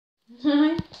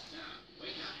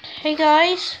Hey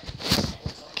guys,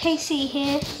 Casey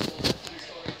here.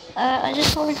 I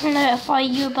just wanted to notify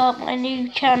you about my new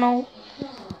channel.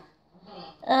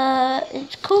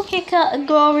 It's Cool Kicker,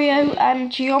 Agorio,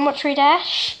 and Geometry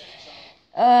Dash.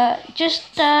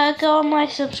 Just go on my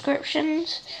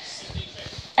subscriptions,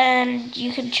 and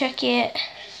you can check it.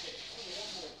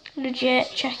 Legit,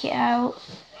 check it out.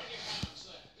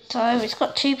 So it's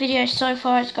got 2 videos so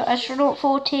far. It's got Astronaut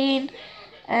 14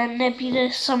 and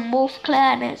Nebulous on Wolf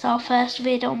Clan. It's our first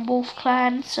vid on Wolf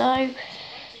Clan. So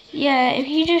yeah, if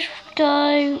you just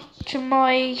go to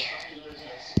my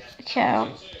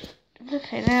account,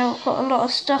 looking now, I've got a lot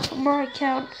of stuff on my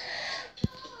account.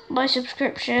 My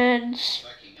subscriptions,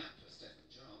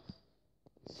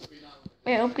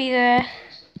 it'll be there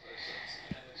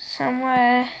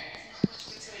somewhere.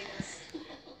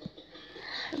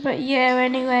 But yeah,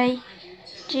 anyway,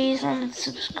 geez, I'm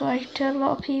subscribed to a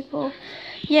lot of people.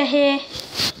 Yeah, here.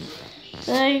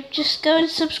 So just go and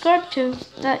subscribe to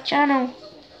that channel.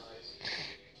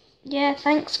 Yeah,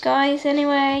 thanks guys,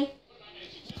 anyway.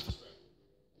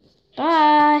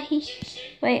 Bye.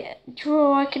 Wait,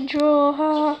 draw, I can draw.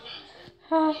 Ha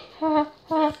ha ha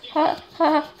ha ha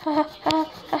ha ha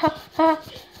ha ha.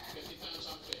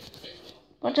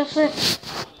 What the flip?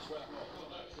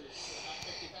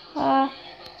 Ha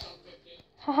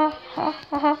ha ha ha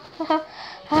ha ha ha.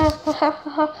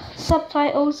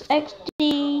 Subtitles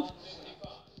XD.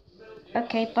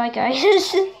 Okay, bye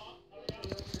guys.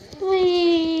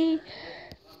 Whee.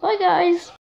 Bye guys.